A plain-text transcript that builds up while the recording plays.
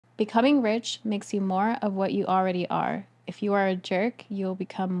Becoming rich makes you more of what you already are. If you are a jerk, you'll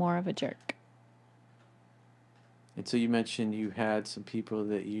become more of a jerk. And so you mentioned you had some people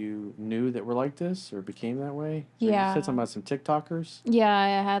that you knew that were like this or became that way. Or you said something Yeah. about some TikTokers. Yeah,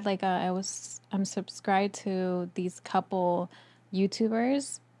 I had like I'm subscribed to these couple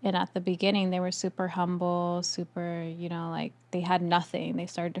YouTubers, and at the beginning they were super humble, super, like they had nothing. They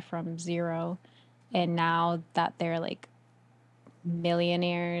started from zero, and now that they're like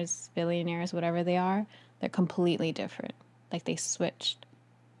millionaires, billionaires, whatever they are, they're completely different. Like they switched.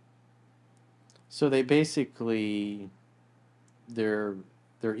 So they basically their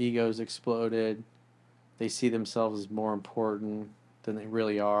their egos exploded. They see themselves as more important than they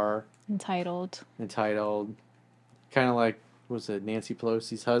really are. Entitled. Entitled. Kind of like, was it Nancy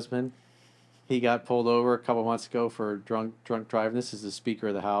Pelosi's husband? He got pulled over a couple months ago for drunk driving. This is the Speaker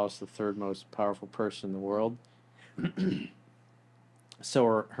of the House, the third most powerful person in the world.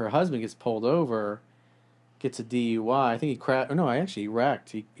 So her husband gets pulled over, gets a DUI. I think he crashed. No, actually he wrecked.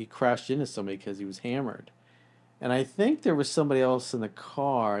 He crashed into somebody because he was hammered. And I think there was somebody else in the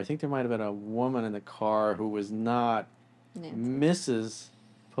car. I think there might have been a woman in the car who was not Nancy. Mrs.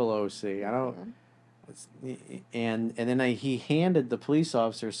 Pelosi. I don't. And then he handed the police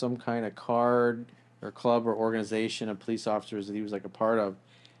officer some kind of card or club or organization of police officers that he was like a part of,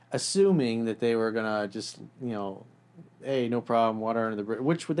 assuming that they were gonna just hey, no problem, water under the bridge,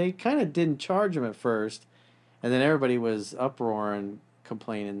 which they kind of didn't charge him at first, and then everybody was uproaring,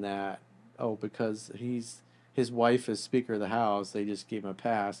 complaining that because his wife is Speaker of the House, they just gave him a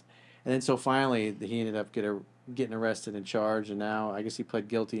pass, and then so finally he ended up getting arrested and charged, and now I guess he pled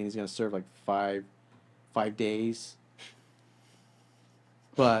guilty and he's gonna serve like 5 days.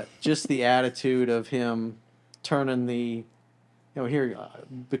 But just the attitude of him turning here,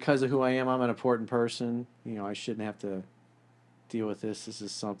 because of who I am, I'm an important person. I shouldn't have to deal with this. This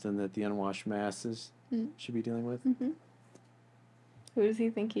is something that the unwashed masses should be dealing with. Mm-hmm. Who does he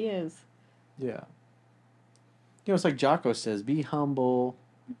think he is? Yeah. It's like Jocko says, be humble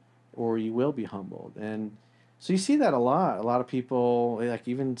or you will be humbled. And so you see that a lot. A lot of people, like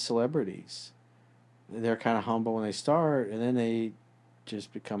even celebrities, they're kind of humble when they start, and then they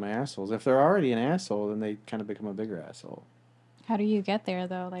just become assholes. If they're already an asshole, then they kind of become a bigger asshole. How do you get there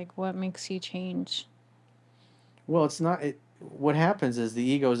though? Like what makes you change? Well, it's not. What happens is the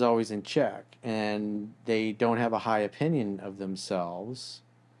ego is always in check, and they don't have a high opinion of themselves,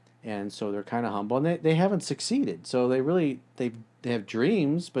 and so they're kind of humble, and they haven't succeeded. So they have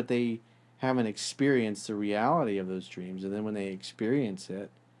dreams, but they haven't experienced the reality of those dreams. And then when they experience it,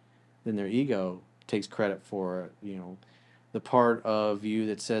 then their ego takes credit for it. The part of you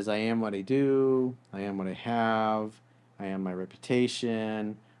that says, I am what I do, I am what I have, I am my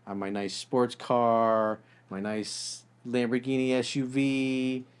reputation, I'm my nice sports car, my nice Lamborghini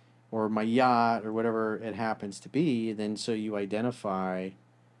SUV, or my yacht, or whatever it happens to be. Then so you identify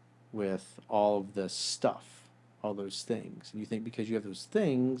with all of the stuff, all those things. And you think because you have those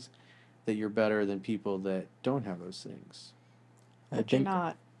things that you're better than people that don't have those things. But you're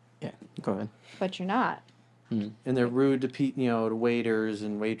not. Yeah, go ahead. But you're not. And they're rude to waiters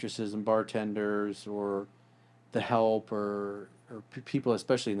and waitresses and bartenders or the help or people,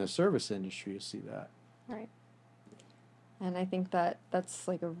 especially in the service industry. You see that. Right. And I think that's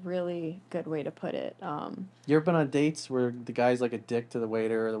like a really good way to put it. You ever been on dates where the guy's like a dick to the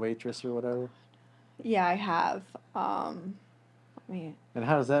waiter or the waitress or whatever? Yeah, I have. And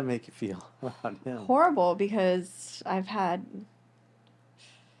how does that make you feel about him? Horrible, because I've had...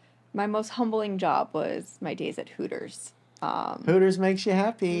 My most humbling job was my days at Hooters. Hooters makes you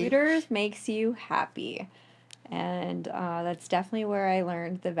happy. Hooters makes you happy. And that's definitely where I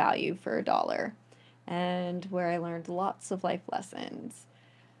learned the value for a dollar. And where I learned lots of life lessons.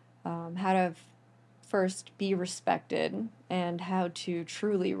 How to first be respected and how to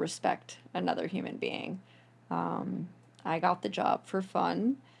truly respect another human being. I got the job for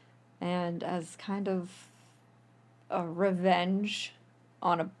fun and as kind of a revenge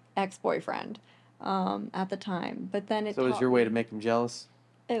on a ex-boyfriend at the time, but then it was your way to make him jealous?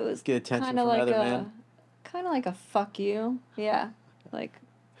 It was get attention kinda from like other men? Kind of like a fuck you. Yeah, like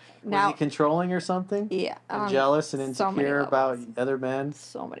Was he controlling or something? Yeah, and jealous and so many insecure about levels. other men?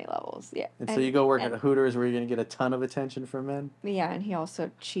 So many levels, yeah. And so you go work at Hooters where you're going to get a ton of attention from men? Yeah, and he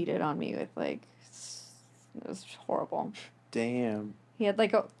also cheated on me with it was horrible. Damn. He had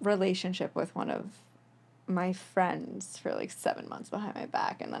like a relationship with one of my friends for like 7 months behind my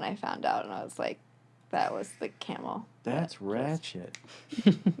back, and then I found out, and I was like, that was the camel. That's ratchet.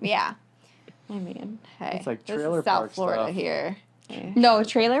 Yeah. I mean, hey, it's like this trailer is South park Florida stuff. here. No,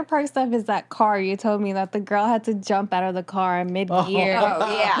 trailer park stuff is that car. You told me that the girl had to jump out of the car mid-gear.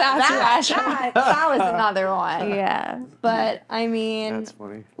 Oh yeah, That's that was another one. Yeah. But I mean, That's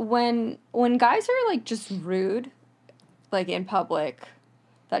funny. when guys are like just rude, like in public,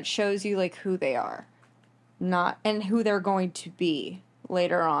 that shows you like who they are, not and who they're going to be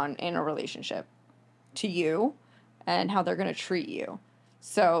later on in a relationship to you, and how they're going to treat you.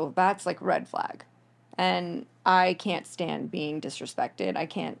 So that's like red flag. And I can't stand being disrespected. I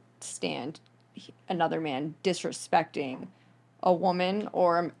can't stand another man disrespecting a woman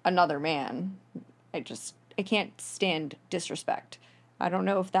or another man. I can't stand disrespect. I don't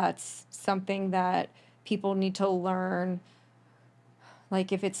know if that's something that people need to learn,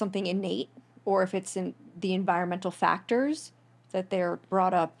 like if it's something innate or if it's in the environmental factors that they're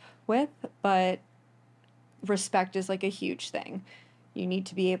brought up with, but respect is like a huge thing. You need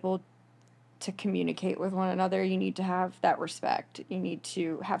to be able to communicate with one another. You need to have that respect. You need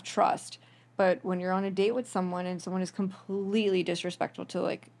to have trust. But when you're on a date with someone and someone is completely disrespectful to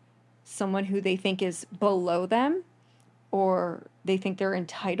like someone who they think is below them or they think they're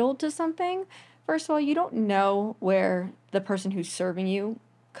entitled to something, first of all, you don't know where the person who's serving you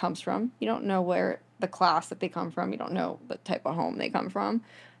comes from. You don't know where the class that they come from. You don't know the type of home they come from.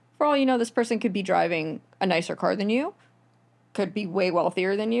 For all you know, this person could be driving a nicer car than you, could be way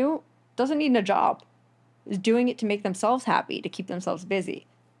wealthier than you, doesn't need a job, is doing it to make themselves happy, to keep themselves busy.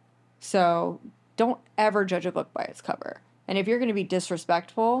 So don't ever judge a book by its cover. And if you're going to be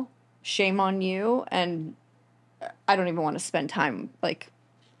disrespectful, shame on you. And I don't even want to spend time like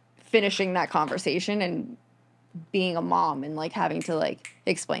finishing that conversation and being a mom and like having to like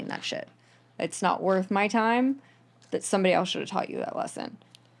explain that shit. It's not worth my time. That somebody else should have taught you that lesson.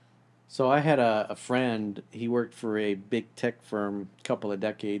 So I had a friend, he worked for a big tech firm a couple of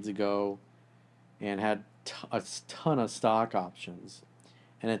decades ago and had a ton of stock options.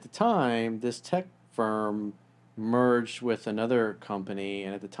 And at the time, this tech firm merged with another company,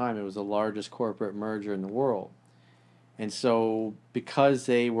 and at the time it was the largest corporate merger in the world. And so because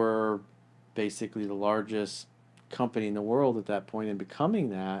they were basically the largest company in the world at that point and becoming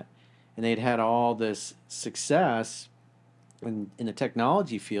that, and they'd had all this success in the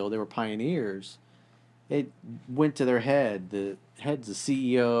technology field, they were pioneers. It went to their head, the heads of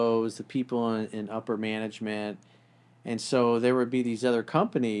CEOs, the people in upper management, and so there would be these other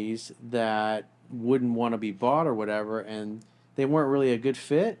companies that wouldn't want to be bought or whatever, and they weren't really a good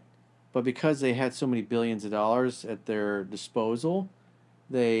fit. But because they had so many billions of dollars at their disposal,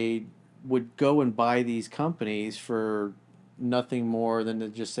 they would go and buy these companies for nothing more than to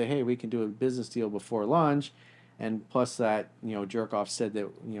just say, "Hey, we can do a business deal before lunch," and plus that, jerk off said that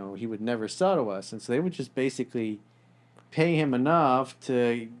he would never sell to us, and so they would just basically pay him enough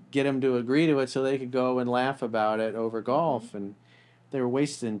to get him to agree to it, so they could go and laugh about it over golf, and they were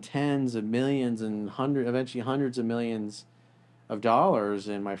wasting tens of millions and eventually hundreds of millions of dollars.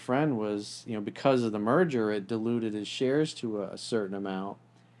 And my friend was, because of the merger, it diluted his shares to a certain amount.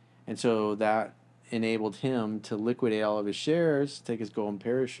 And so that enabled him to liquidate all of his shares, take his golden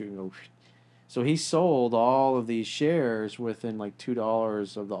parachute, and go. So he sold all of these shares within like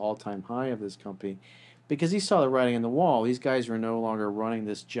 $2 of the all-time high of this company because he saw the writing on the wall. These guys were no longer running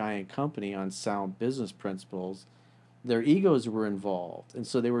this giant company on sound business principles. Their egos were involved. And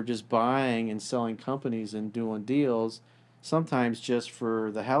so they were just buying and selling companies and doing deals, sometimes just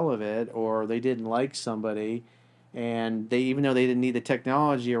for the hell of it, or they didn't like somebody. And they, even though they didn't need the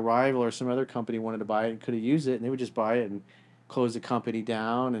technology, a rival or some other company wanted to buy it and could have used it, and they would just buy it and close the company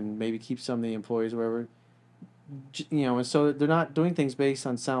down and maybe keep some of the employees, whatever. And so they're not doing things based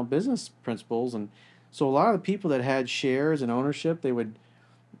on sound business principles. And so a lot of the people that had shares and ownership, they would,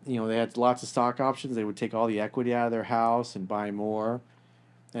 they had lots of stock options. They would take all the equity out of their house and buy more.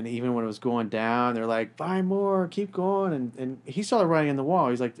 And even when it was going down, they're like, buy more, keep going. And he saw the writing on the wall.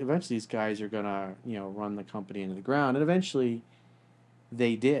 He's like, eventually these guys are going to, run the company into the ground. And eventually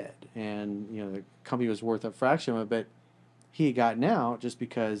they did. And, the company was worth a fraction of it. But he had gotten out just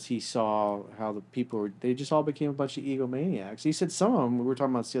because he saw how the people were, they just all became a bunch of egomaniacs. He said some of them, we were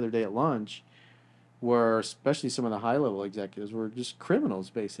talking about this the other day at lunch, were, especially some of the high-level executives, were just criminals,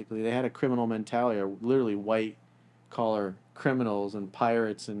 basically. They had a criminal mentality, or literally white-collar criminals and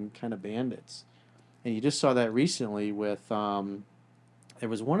pirates and kind of bandits. And you just saw that recently with, there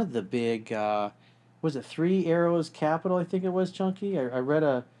was one of the big, was it Three Arrows Capital, I think it was, Chunky? I read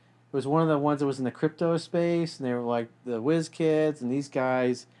it was one of the ones that was in the crypto space, and they were like the whiz kids, and these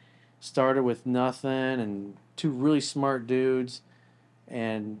guys started with nothing, and two really smart dudes,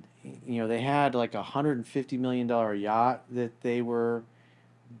 and they had like $150 million yacht that they were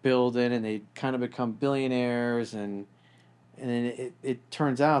building, and they kind of become billionaires, and And then it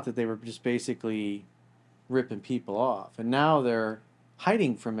turns out that they were just basically ripping people off. And now they're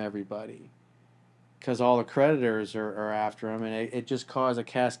hiding from everybody because all the creditors are after them. And it just caused a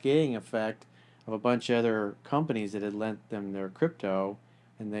cascading effect of a bunch of other companies that had lent them their crypto.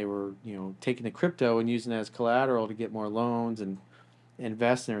 And they were, taking the crypto and using it as collateral to get more loans and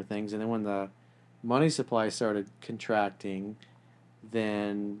invest in their things. And then when the money supply started contracting,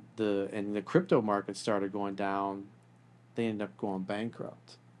 then the crypto market started going down. They ended up going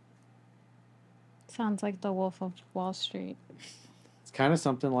bankrupt. Sounds like the Wolf of Wall Street. It's kind of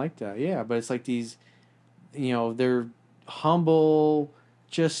something like that, yeah. But it's like these, they're humble,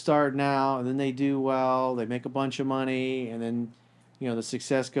 just starting out, and then they do well. They make a bunch of money, and then, the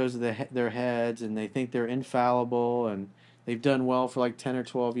success goes to their heads, and they think they're infallible, and they've done well for like 10 or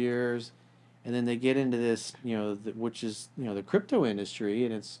 12 years, and then they get into this, which is the crypto industry,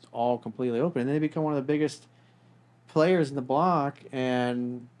 and it's all completely open, and then they become one of the biggest players in the block,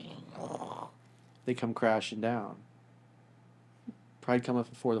 and they come crashing down. Pride cometh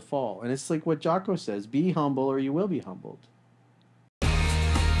before the fall. And it's like what Jocko says, be humble or you will be humbled.